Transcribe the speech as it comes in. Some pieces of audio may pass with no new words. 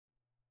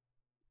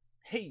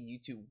Hey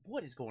YouTube,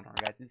 what is going on,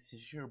 guys? This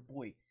is your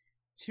boy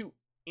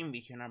 2MV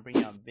here, and I'm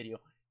bringing out a video,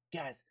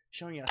 guys,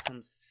 showing y'all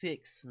some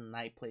sick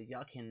snipe plays.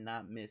 Y'all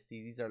cannot miss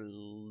these. These are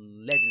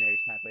legendary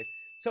snipe plays.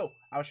 So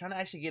I was trying to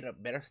actually get a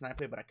better snipe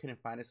play, but I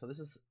couldn't find it. So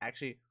this is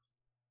actually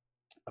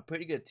a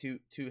pretty good two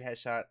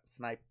headshot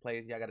snipe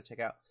plays. Y'all gotta check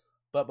out.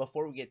 But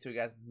before we get to it,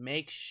 guys,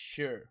 make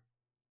sure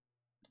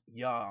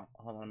y'all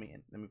hold on.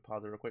 Let me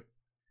pause it real quick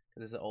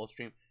because this is an old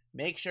stream.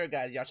 Make sure,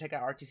 guys, y'all check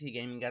out RtC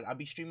Gaming, guys. I'll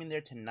be streaming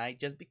there tonight,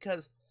 just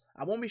because.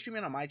 I won't be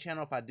streaming on my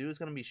channel. If I do, it's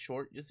gonna be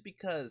short, just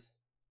because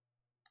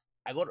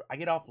I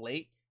get off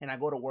late and I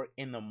go to work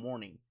in the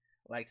morning,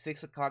 like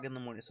 6 o'clock in the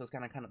morning. So it's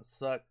kind of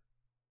suck.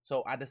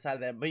 So I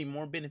decided that it'd be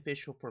more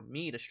beneficial for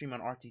me to stream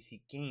on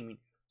RtC Gaming.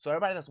 So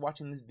everybody that's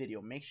watching this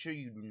video, make sure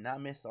you do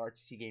not miss the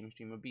RtC Gaming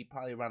stream. It'll be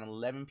probably around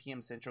 11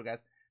 p.m. Central, guys.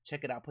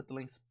 Check it out. Put the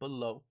links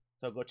below.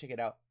 So go check it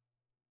out.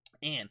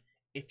 And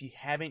if you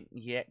haven't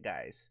yet,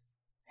 guys,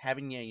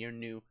 you're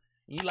new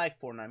and you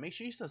like Fortnite, make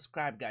sure you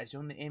subscribe, guys.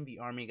 Join the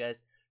MV Army, guys.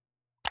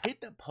 Hit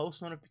the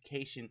post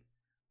notification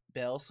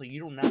bell so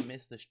you do not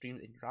miss the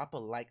streams, and drop a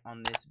like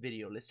on this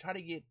video. Let's try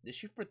to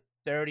shoot for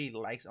 30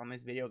 likes on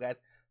this video, guys.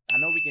 I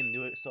know we can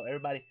do it. So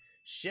everybody,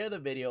 share the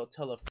video,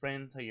 tell a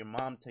friend, tell your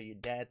mom, tell your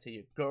dad, tell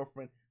your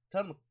girlfriend,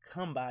 tell them to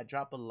come by,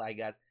 drop a like,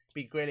 guys.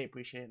 Be greatly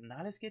appreciated.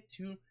 Now let's get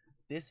to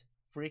this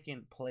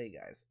freaking play,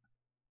 guys.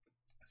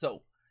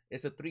 So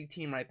it's a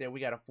 3-team right there.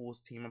 We got a full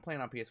team. I'm playing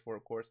on PS4,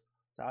 of course.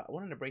 So I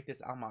wanted to break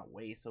this out my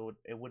way so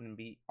it wouldn't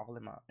be all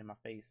in my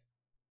face.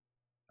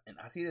 And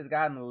I see this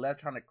guy on the left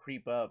trying to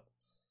creep up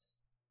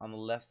on the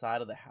left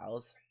side of the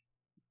house.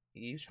 I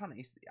think he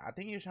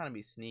was trying to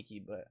be sneaky,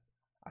 but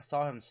I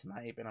saw him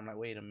snipe, and I'm like,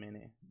 wait a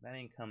minute, that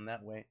ain't come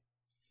that way.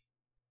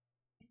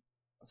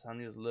 So I'm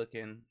just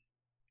looking,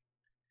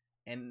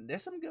 and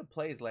there's some good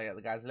plays,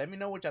 like, guys. Let me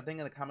know what y'all think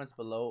in the comments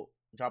below.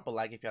 Drop a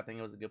like if y'all think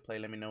it was a good play.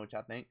 Let me know what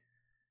y'all think.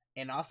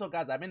 And also,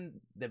 guys, I've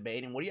been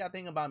debating, what do y'all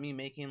think about me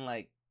making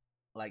like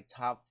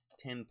top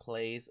 10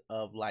 plays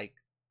of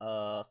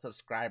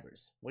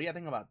subscribers? What do y'all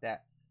think about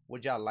that?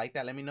 Would y'all like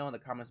that? Let me know in the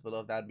comments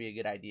below if that would be a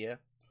good idea.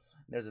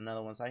 There's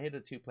another one. So I hit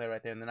a 2-play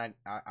right there, and then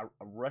I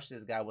rushed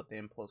this guy with the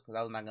impulse because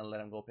I was not gonna let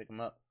him go pick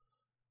him up.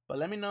 But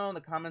let me know in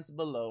the comments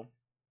below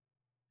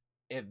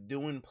if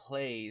doing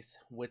plays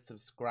with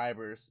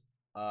subscribers,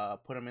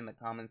 put them in the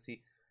comments.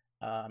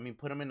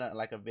 Put them in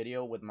a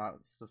video with my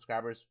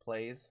subscribers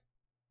plays.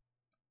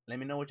 Let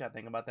me know what y'all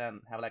think about that,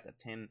 and have like a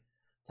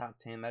top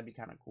 10. That'd be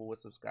kind of cool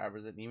with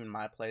subscribers and even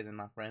my plays and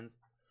my friends.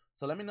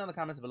 So let me know in the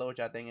comments below what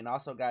y'all think. And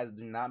also, guys,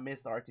 do not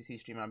miss the RtC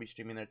stream. I'll be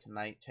streaming there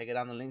tonight. Check it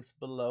out in the links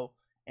below.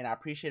 And I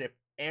appreciate if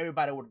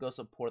everybody would go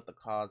support the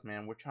cause,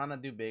 man. We're trying to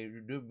do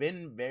big. We've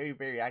been very,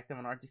 very active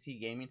on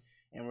RtC Gaming,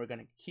 and we're going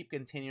to keep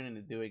continuing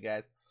to do it,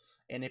 guys.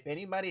 And if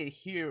anybody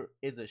here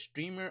is a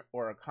streamer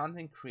or a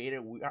content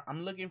creator,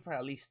 I'm looking for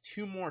at least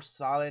 2 more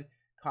solid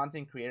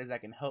content creators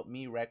that can help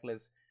me,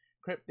 Reckless,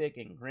 Cryptic,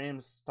 and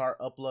Grimm start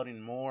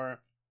uploading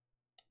more.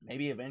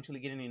 Maybe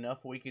eventually getting enough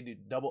where we could do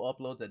double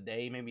uploads a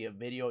day, maybe a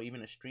video,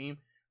 even a stream.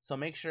 So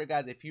make sure,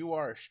 guys, if you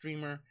are a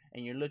streamer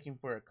and you're looking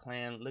for a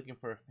clan, looking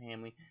for a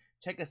family,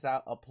 check us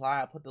out.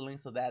 Apply. I'll put the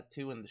links of that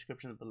too in the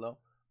description below.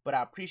 But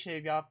I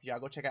appreciate y'all. Y'all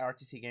go check out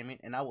RtC Gaming,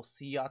 and I will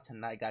see y'all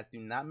tonight, guys. Do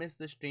not miss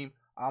the stream.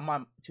 All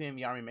my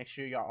 2MV Army, make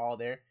sure y'all all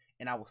there,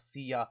 and I will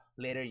see y'all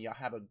later. Y'all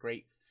have a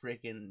great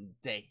freaking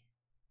day.